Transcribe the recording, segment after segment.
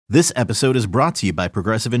This episode is brought to you by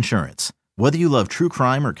Progressive Insurance. Whether you love true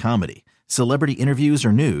crime or comedy, celebrity interviews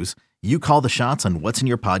or news, you call the shots on what's in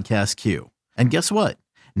your podcast queue. And guess what?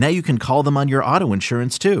 Now you can call them on your auto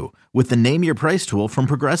insurance too with the Name Your Price tool from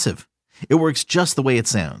Progressive. It works just the way it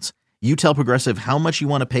sounds. You tell Progressive how much you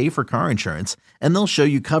want to pay for car insurance, and they'll show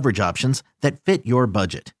you coverage options that fit your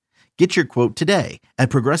budget. Get your quote today at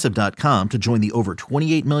Progressive.com to join the over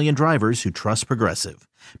 28 million drivers who trust Progressive.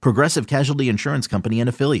 Progressive Casualty Insurance Company and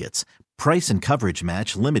Affiliates. Price and coverage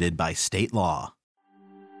match limited by state law.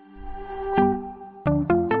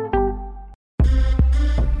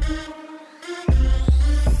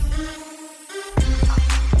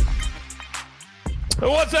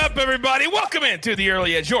 What's up, everybody? Welcome into the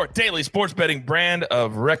Early Edge, your daily sports betting brand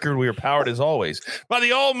of record. We are powered, as always, by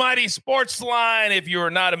the almighty Sports Line. If you are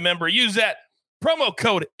not a member, use that promo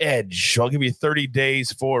code EDGE. I'll give you 30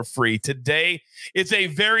 days for free. Today, it's a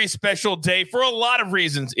very special day for a lot of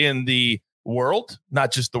reasons in the world,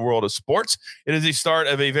 not just the world of sports. It is the start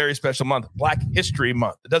of a very special month, Black History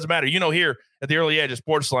Month. It doesn't matter. You know, here at the Early Edge of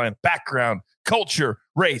Sports Line, background, culture,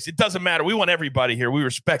 race, it doesn't matter. We want everybody here. We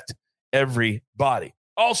respect everybody.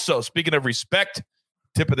 Also, speaking of respect,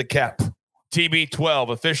 tip of the cap, TB12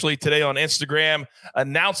 officially today on Instagram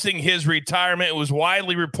announcing his retirement. It was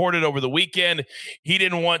widely reported over the weekend. He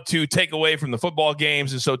didn't want to take away from the football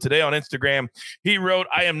games. And so today on Instagram, he wrote,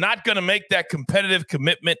 "I am not going to make that competitive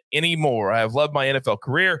commitment anymore. I have loved my NFL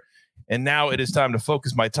career, and now it is time to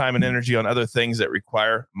focus my time and energy on other things that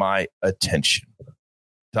require my attention."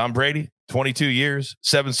 Tom Brady, 22 years,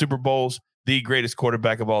 7 Super Bowls, the greatest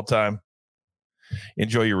quarterback of all time.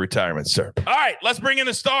 Enjoy your retirement, sir. All right, let's bring in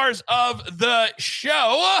the stars of the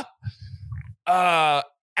show.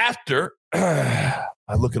 After I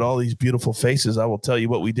look at all these beautiful faces, I will tell you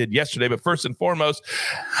what we did yesterday. But first and foremost,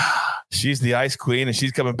 she's the Ice Queen, and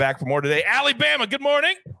she's coming back for more today. Alabama, good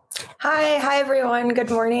morning. Hi, everyone. Good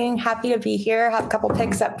morning. Happy to be here. Have a couple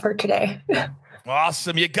picks up for today.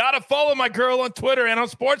 Awesome. You got to follow my girl on Twitter and on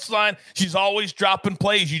Sportsline. She's always dropping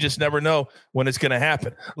plays. You just never know when it's going to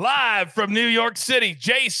happen. Live from New York City,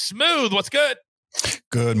 Jay Smooth. What's good?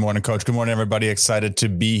 Good morning, Coach. Good morning, everybody. Excited to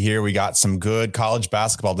be here. We got some good college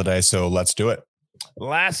basketball today, so let's do it.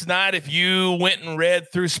 Last night, if you went and read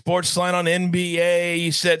through Sportsline on NBA,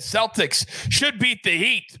 you said Celtics should beat the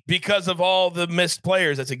Heat because of all the missed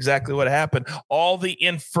players. That's exactly what happened. All the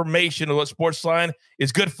information of what Sportsline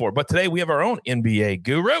is good for. But today we have our own NBA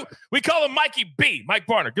guru. We call him Mikey B. Mike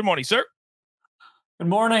Barner. Good morning, sir. Good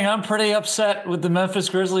morning. I'm pretty upset with the Memphis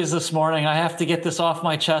Grizzlies this morning. I have to get this off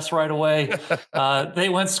my chest right away. They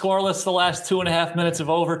went scoreless the last 2.5 minutes of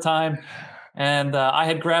overtime. And I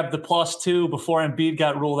had grabbed the +2 before Embiid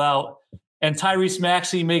got ruled out. And Tyrese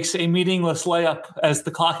Maxey makes a meaningless layup as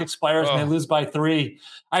the clock expires and they lose by 3.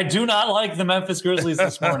 I do not like the Memphis Grizzlies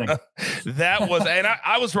this morning. That was, and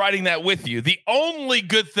I was writing that with you. The only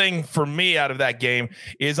good thing for me out of that game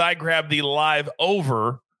is I grabbed the live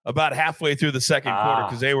over about halfway through the second quarter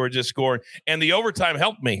because they were just scoring. And the overtime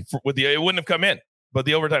helped me. It wouldn't have come in, but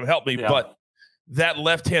the overtime helped me. Yeah. But that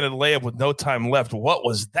left-handed layup with no time left, what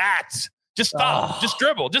was that? Just stop. Just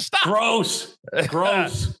dribble. Just stop. Gross.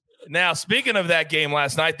 Now, speaking of that game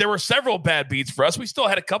last night, there were several bad beats for us. We still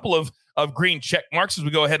had a couple of green check marks as we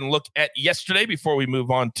go ahead and look at yesterday before we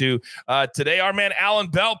move on to today. Our man Alan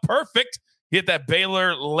Bell, perfect. Hit that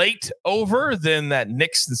Baylor late over. Then that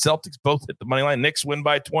Knicks and Celtics both hit the money line. Knicks win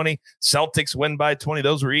by 20. Celtics win by 20.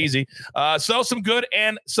 Those were easy. So some good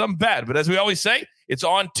and some bad. But as we always say, it's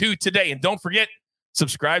on to today. And don't forget,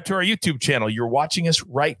 subscribe to our YouTube channel. You're watching us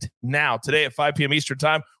right now. Today at 5 p.m. Eastern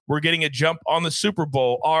time, we're getting a jump on the Super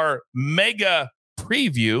Bowl, our mega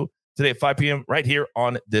preview today at 5 p.m. right here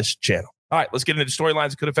on this channel. All right, let's get into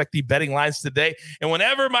storylines that could affect the betting lines today. And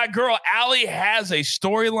whenever my girl Allie has a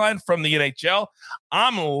storyline from the NHL,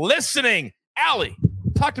 I'm listening. Allie,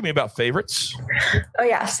 talk to me about favorites. Oh,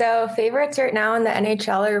 yeah. So favorites right now in the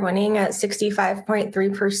NHL are winning at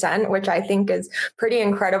 65.3%, which I think is pretty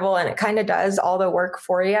incredible. And it kind of does all the work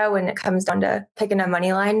for you when it comes down to picking a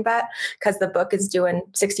money line bet, because the book is doing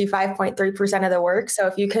 65.3% of the work. So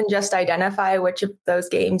if you can just identify which of those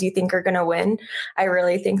games you think are going to win, I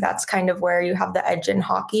really think that's kind of where you have the edge in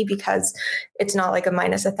hockey, because it's not like a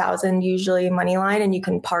 -1,000 usually money line, and you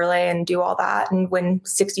can parlay and do all that. And when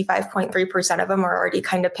 65.3% of them are already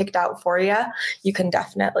kind of picked out for you, you can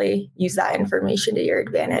definitely use that information to your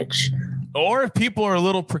advantage. Or if people are a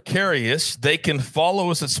little precarious, they can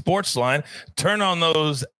follow us at Sportsline, turn on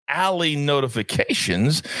those Alley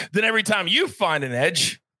notifications. Then every time you find an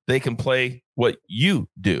edge, they can play what you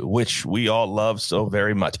do, which we all love so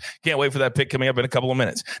very much. Can't wait for that pick coming up in a couple of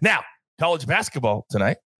minutes. Now, college basketball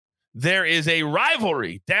tonight. there is a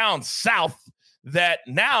rivalry down south that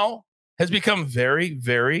now has become very,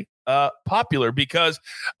 very popular because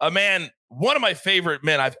one of my favorite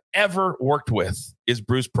men I've ever worked with is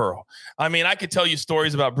Bruce Pearl. I mean, I could tell you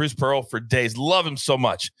stories about Bruce Pearl for days. Love him so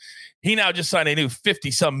much. He now just signed a new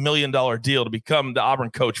 $50-some million deal to become the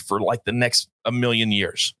Auburn coach for like the next 1 million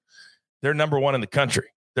years. They're number one in the country.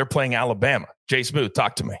 They're playing Alabama. Jay Smooth,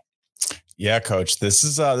 talk to me. Yeah, Coach. This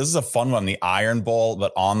is a fun one. The Iron Bowl,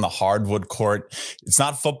 but on the hardwood court. It's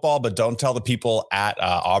not football, but don't tell the people at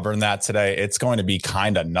Auburn that today. It's going to be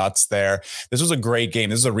kind of nuts there. This was a great game.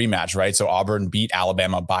 This is a rematch, right? So Auburn beat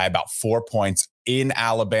Alabama by about 4 points in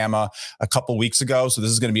Alabama a couple weeks ago. So this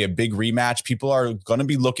is going to be a big rematch. People are going to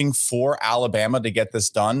be looking for Alabama to get this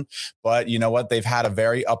done. But you know what? They've had a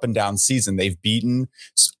very up and down season. They've beaten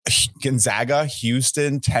Gonzaga,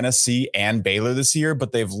 Houston, Tennessee, and Baylor this year,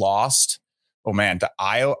 but they've lost to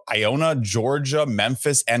Iona, Georgia,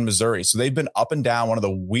 Memphis, and Missouri. So they've been up and down. One of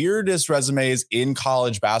the weirdest resumes in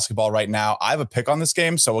college basketball right now. I have a pick on this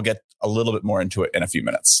game, so we'll get a little bit more into it in a few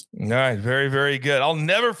minutes. All right. Very, very good. I'll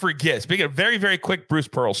never forget. Speaking of very, very quick Bruce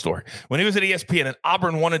Pearl story. When he was at ESPN and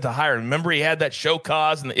Auburn wanted to hire him, remember he had that show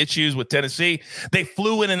cause and the issues with Tennessee? They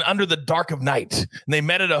flew in and under the dark of night, and they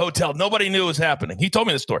met at a hotel. Nobody knew it was happening. He told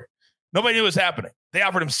me the story. Nobody knew it was happening. They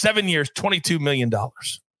offered him 7 years, $22 million.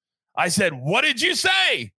 I said, what did you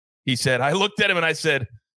say? He said, I looked at him and I said,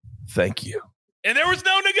 thank you. And there was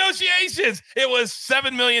no negotiations. It was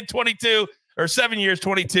 7 million, 22 or 7 years,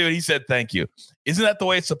 22. And he said, thank you. Isn't that the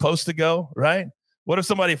way it's supposed to go? Right? What if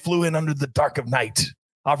somebody flew in under the dark of night,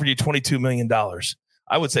 offered you $22 million?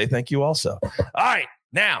 I would say thank you also. All right.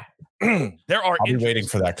 Now, there are. I'll be waiting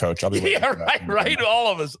for that, Coach. I'll be waiting. Yeah, right.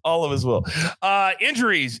 All of us will.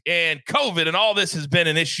 Injuries and COVID and all this has been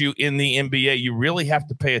an issue in the NBA. You really have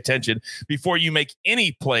to pay attention before you make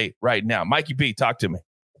any play right now. Mikey B, talk to me.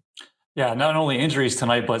 Yeah, not only injuries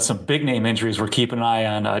tonight, but some big name injuries we're keeping an eye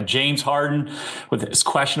on. James Harden is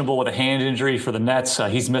questionable with a hand injury for the Nets.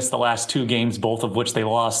 He's missed the last 2 games, both of which they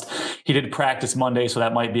lost. He did practice Monday, so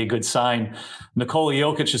that might be a good sign. Nikola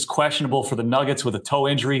Jokic is questionable for the Nuggets with a toe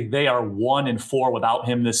injury. They are 1-4 without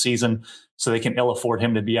him this season, so they can ill afford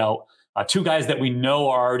him to be out. 2 guys that we know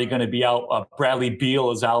are already going to be out. Bradley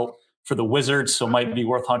Beal is out for the Wizards, so it might be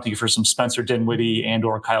worth hunting for some Spencer Dinwiddie and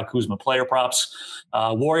or Kyle Kuzma player props.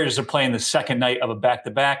 Warriors are playing the second night of a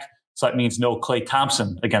back-to-back, so that means no Klay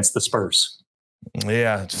Thompson against the Spurs.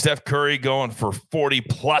 Yeah, Steph Curry going for 40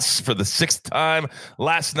 plus for the 6th time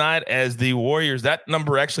last night as the Warriors. That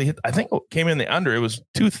number actually hit, I think it came in the under. It was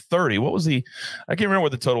 230. What was I can't remember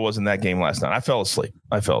what the total was in that game last night. I fell asleep.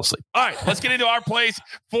 All right, let's get into our plays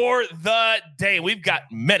for the day. We've got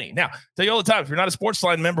many. Now, tell you all the time, if you're not a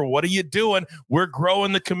Sportsline member, what are you doing? We're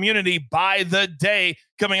growing the community by the day,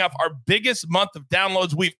 coming off our biggest month of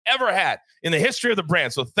downloads we've ever had in the history of the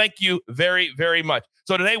brand. So thank you very, very much.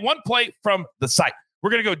 So today, one play from the site. We're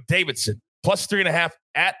going to go Davidson, plus 3.5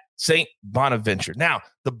 at St. Bonaventure. Now,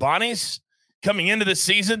 the Bonnies, coming into the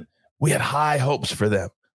season, we had high hopes for them,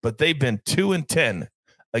 but they've been 2-10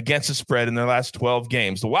 against the spread in their last 12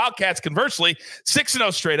 games. The Wildcats, conversely,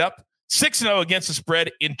 6-0 straight up, 6-0 against the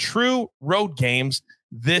spread in true road games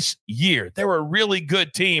this year. They were a really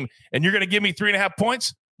good team, and you're going to give me 3.5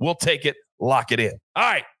 points? We'll take it. Lock it in.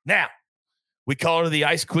 All right, now, we call her the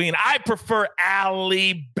Ice Queen. I prefer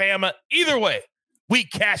Alabama. Either way, we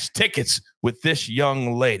cash tickets with this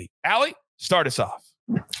young lady. Allie, start us off.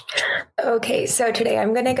 Okay, so today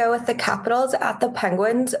I'm going to go with the Capitals at the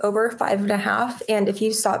Penguins over 5.5. And if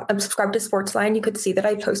you subscribe to Sportsline, you could see that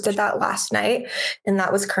I posted that last night, and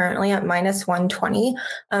that was currently at minus 120.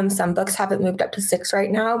 Some books have it moved up to 6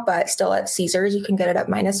 right now, but still at Caesars, you can get it at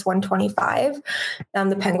minus 125.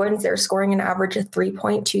 The Penguins, they're scoring an average of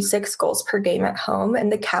 3.26 goals per game at home,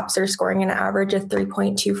 and the Caps are scoring an average of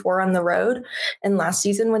 3.24 on the road. And last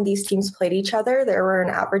season, when these teams played each other, there were an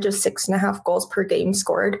average of 6.5 goals per game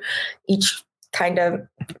scored each kind of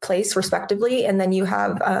place respectively. And then you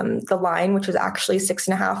have the line, which was actually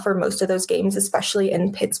 6.5 for most of those games, especially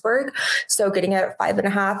in Pittsburgh. So getting it at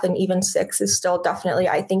 5.5 and even 6 is still definitely,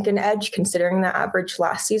 I think, an edge, considering the average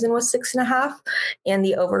last season was 6.5 and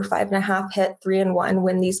the over 5.5 hit 3-1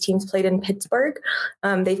 when these teams played in Pittsburgh.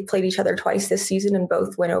 They've played each other twice this season and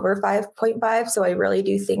both went over 5.5. So I really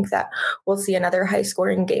do think that we'll see another high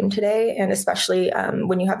scoring game today. And especially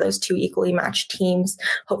when you have those 2 equally matched teams,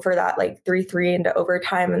 hope for that like 3-3 into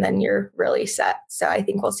overtime, and then you're really set. So I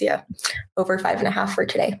think we'll see a over 5.5 for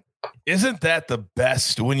today. Isn't that the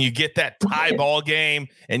best when you get that tie ball game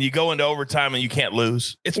and you go into overtime and you can't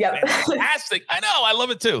lose? It's fantastic. I know. I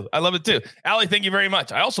love it too. Allie, thank you very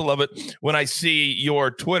much. I also love it when I see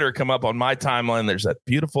your Twitter come up on my timeline. There's that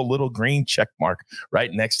beautiful little green check mark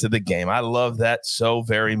right next to the game. I love that so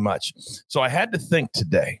very much. So I had to think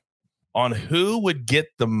today on who would get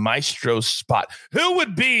the maestro spot. Who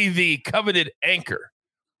would be the coveted anchor?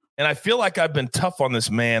 And I feel like I've been tough on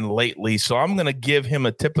this man lately, so I'm going to give him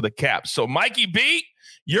a tip of the cap. So, Mikey B,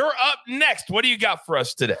 you're up next. What do you got for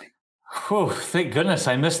us today? Whew, thank goodness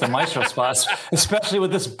I missed the maestro spots, especially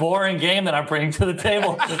with this boring game that I'm bringing to the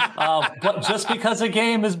table. But just because a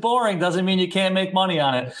game is boring doesn't mean you can't make money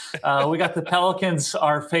on it. We got the Pelicans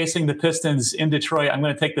are facing the Pistons in Detroit. I'm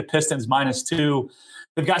going to take the Pistons -2.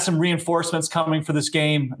 They've got some reinforcements coming for this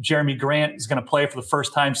game. Jeremy Grant is going to play for the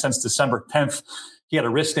first time since December 10th. He had a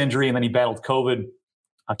wrist injury, and then he battled COVID.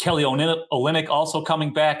 Kelly Olynyk also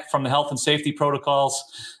coming back from the health and safety protocols.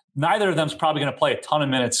 Neither of them is probably going to play a ton of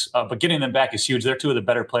minutes, but getting them back is huge. They're two of the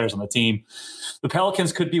better players on the team. The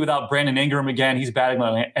Pelicans could be without Brandon Ingram again. He's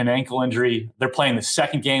battling an ankle injury. They're playing the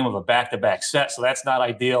second game of a back-to-back set, so that's not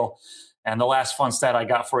ideal. And the last fun stat I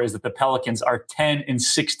got for you is that the Pelicans are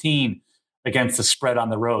 10-16 against the spread on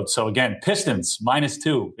the road. So again, Pistons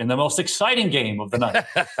 -2 in the most exciting game of the night.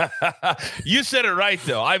 You said it right,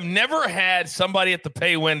 though. I've never had somebody at the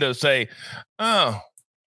pay window say, oh,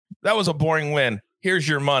 that was a boring win. Here's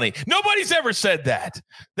your money. Nobody's ever said that.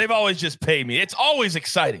 They've always just paid me. It's always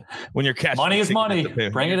exciting when you're cashing. Money is money.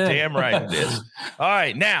 Bring it in. Damn right it is. All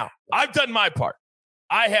right. Now, I've done my part.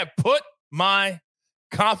 I have put my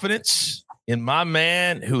confidence in my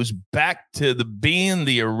man who's back to being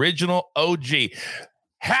the original OG.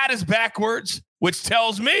 Hat is backwards, which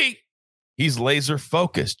tells me he's laser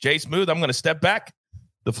focused. Jay Smooth, I'm going to step back.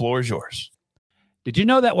 The floor is yours. Did you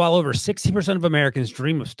know that while over 60% of Americans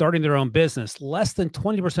dream of starting their own business, less than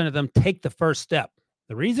 20% of them take the first step?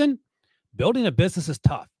 The reason? Building a business is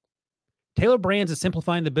tough. Taylor Brands is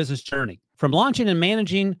simplifying the business journey. From launching and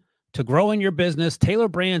managing to growing your business, Taylor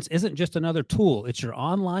Brands isn't just another tool. It's your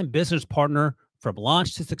online business partner from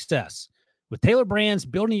launch to success. With Taylor Brands,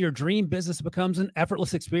 building your dream business becomes an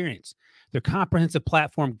effortless experience. Their comprehensive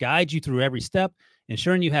platform guides you through every step,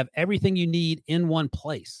 ensuring you have everything you need in one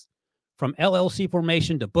place. From LLC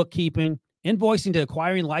formation to bookkeeping, invoicing to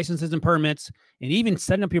acquiring licenses and permits, and even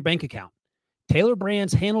setting up your bank account, Taylor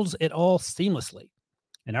Brands handles it all seamlessly.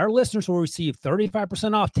 And our listeners will receive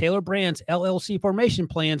 35% off Taylor Brands LLC formation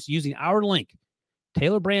plans using our link,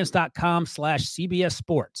 taylorbrands.com/CBS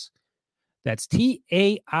Sports. That's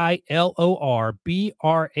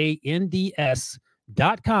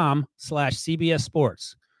TAILORBRANDS.com/CBS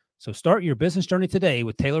Sports. So start your business journey today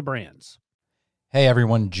with Taylor Brands. Hey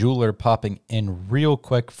everyone, Jeweler popping in real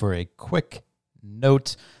quick for a quick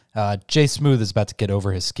note. Jay Smooth is about to get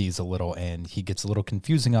over his skis a little, and he gets a little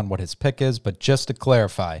confusing on what his pick is, but just to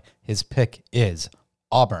clarify, his pick is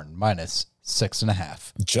Auburn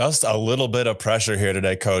 -6.5. Just a little bit of pressure here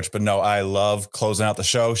today, Coach. But no, I love closing out the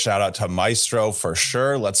show. Shout out to Maestro for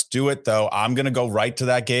sure. Let's do it, though. I'm going to go right to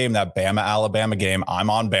that game, that Bama-Alabama game. I'm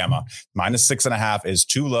on Bama. -6.5 is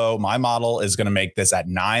too low. My model is going to make this at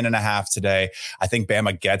 9.5 today. I think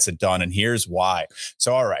Bama gets it done, and here's why.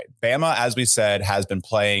 So, all right, Bama, as we said, has been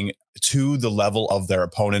playing to the level of their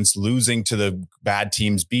opponents, losing to the bad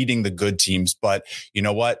teams, beating the good teams. But you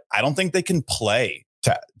know what? I don't think they can play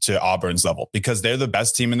to Auburn's level because they're the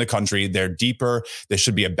best team in the country. They're deeper. There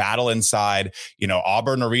should be a battle inside. You know,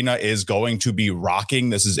 Auburn Arena is going to be rocking.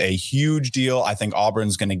 This is a huge deal. I think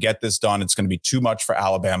Auburn's going to get this done. It's going to be too much for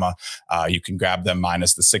Alabama. You can grab them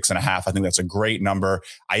 -6.5. I think that's a great number.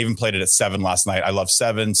 I even played it at 7 last night. I love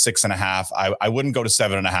 7, 6.5. I wouldn't go to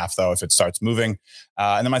 7.5 though if it starts moving.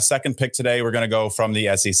 And then my second pick today, we're going to go from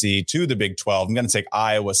the SEC to the Big 12. I'm going to take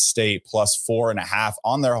Iowa State +4.5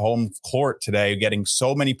 on their home court today, getting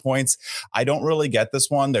so many points. I don't really get this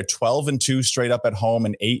one. They're 12-2 straight up at home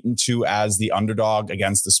and 8-2 as the underdog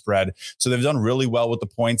against the spread. So they've done really well with the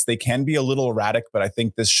points. They can be a little erratic, but I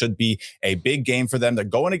think this should be a big game for them. They're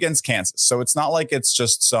going against Kansas. So it's not like it's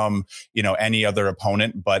just some, any other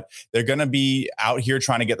opponent, but they're going to be out here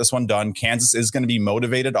trying to get this one done. Kansas is going to be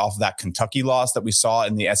motivated off of that Kentucky loss that we saw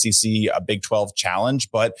in the SEC Big 12 challenge,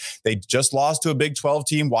 but they just lost to a Big 12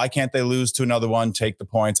 team. Why can't they lose to another one? Take the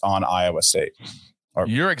points on Iowa State.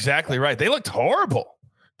 You're exactly right. They looked horrible.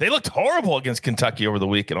 They looked horrible against Kentucky over the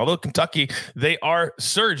weekend. Although Kentucky, they are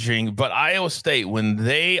surging, but Iowa State, when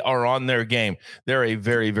they are on their game, they're a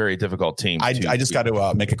very, very difficult team. I just got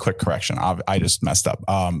to make a quick correction. I just messed up.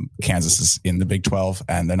 Kansas is in the Big 12,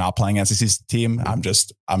 and they're not playing SEC's team. I'm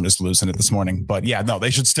just losing it this morning. But yeah, no, they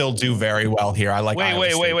should still do very well here. I like. Wait.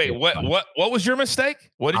 What was your mistake?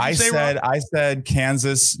 What did you say? I said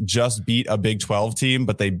Kansas just beat a Big 12 team,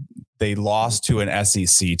 but they lost to an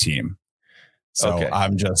SEC team. So okay.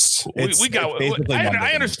 I'm just,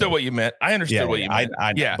 I understood what you meant. I understood what you meant.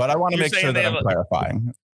 Yeah. But I want to make sure that I'm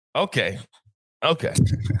clarifying. Okay.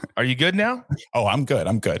 Are you good now? Oh, I'm good.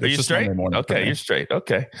 Are you straight? Okay. You're straight.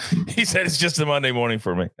 Okay. He said it's just a Monday morning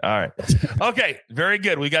for me. All right. Okay. Very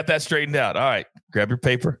good. We got that straightened out. All right. Grab your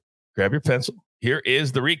paper, grab your pencil. Here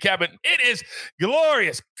is the recap. And it is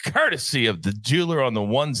glorious courtesy of the jeweler on the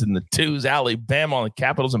ones and the twos, Alabama on the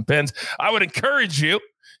capitals and pens. I would encourage you,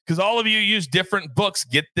 because all of you use different books.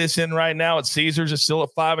 Get this in right now. At Caesars, it's still at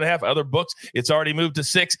 5.5. Other books, it's already moved to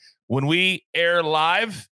 6. When we air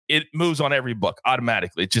live, it moves on every book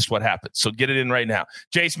automatically. It's just what happens. So get it in right now.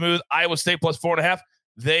 Jay Smooth, Iowa State plus 4.5.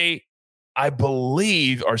 They, I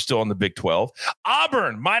believe, are still in the Big 12.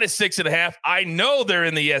 Auburn minus 6.5. I know they're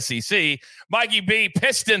in the SEC. Mikey B,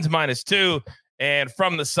 Pistons minus 2. And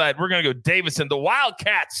from the side, we're going to go Davidson, the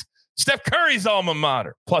Wildcats. Steph Curry's alma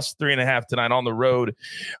mater, plus 3.5 tonight on the road.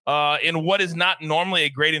 In what is not normally a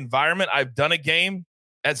great environment, I've done a game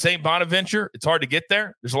at St. Bonaventure. It's hard to get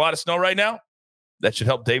there. There's a lot of snow right now. That should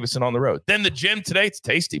help Davidson on the road. Then the gym today, it's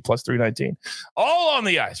tasty, plus 319. All on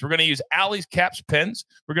the ice. We're going to use Alley's Caps pens.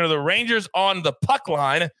 We're going to the Rangers on the puck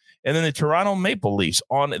line, and then the Toronto Maple Leafs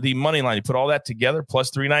on the money line. You put all that together, plus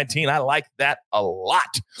 319. I like that a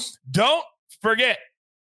lot. Don't forget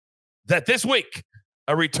that this week,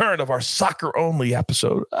 a return of our soccer-only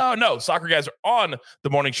episode. Oh, no, soccer guys are on the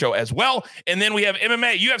morning show as well. And then we have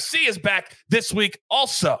MMA. UFC is back this week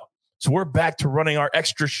also. So we're back to running our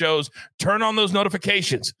extra shows. Turn on those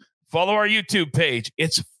notifications. Follow our YouTube page.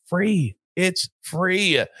 It's free. It's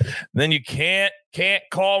free. Then you can't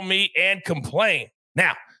call me and complain.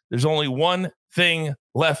 Now, there's only one thing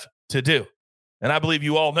left to do. And I believe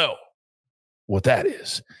you all know what that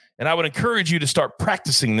is. And I would encourage you to start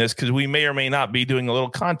practicing this because we may or may not be doing a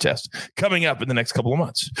little contest coming up in the next couple of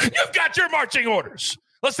months. You've got your marching orders.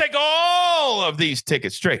 Let's take all of these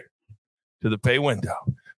tickets straight to the pay window.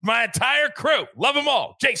 My entire crew, love them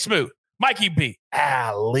all. Jay Smooth, Mikey B,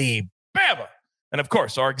 Alabama. And of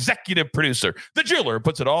course, our executive producer, the jeweler,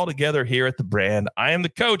 puts it all together here at the brand. I am the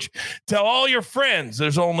coach. Tell all your friends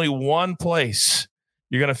there's only one place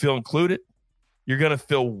you're going to feel included. You're going to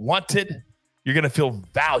feel wanted. You're going to feel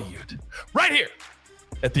valued right here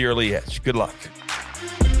at the Early Edge. Good luck.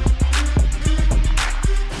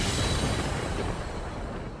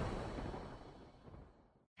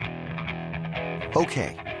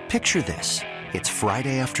 Okay, picture this. It's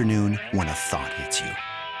Friday afternoon when a thought hits you.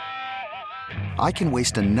 I can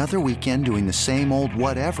waste another weekend doing the same old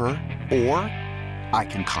whatever, or I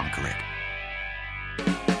can conquer it.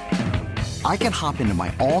 I can hop into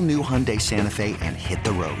my all-new Hyundai Santa Fe and hit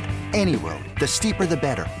the road. Any road. The steeper, the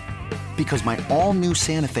better. Because my all-new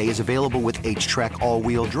Santa Fe is available with H-Track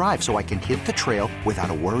all-wheel drive, so I can hit the trail without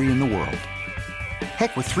a worry in the world.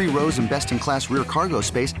 Heck, with 3 rows and best-in-class rear cargo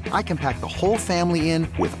space, I can pack the whole family in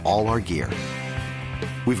with all our gear.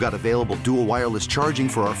 We've got available dual wireless charging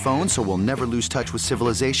for our phones, so we'll never lose touch with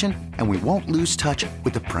civilization, and we won't lose touch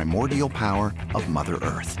with the primordial power of Mother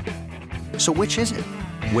Earth. So which is it?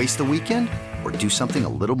 Waste the weekend or do something a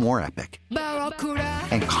little more epic?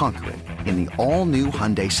 And conquer it in the all-new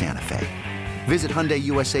Hyundai Santa Fe. Visit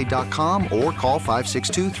HyundaiUSA.com or call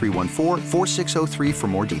 562-314-4603 for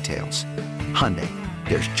more details. Hyundai,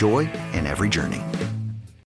 there's joy in every journey.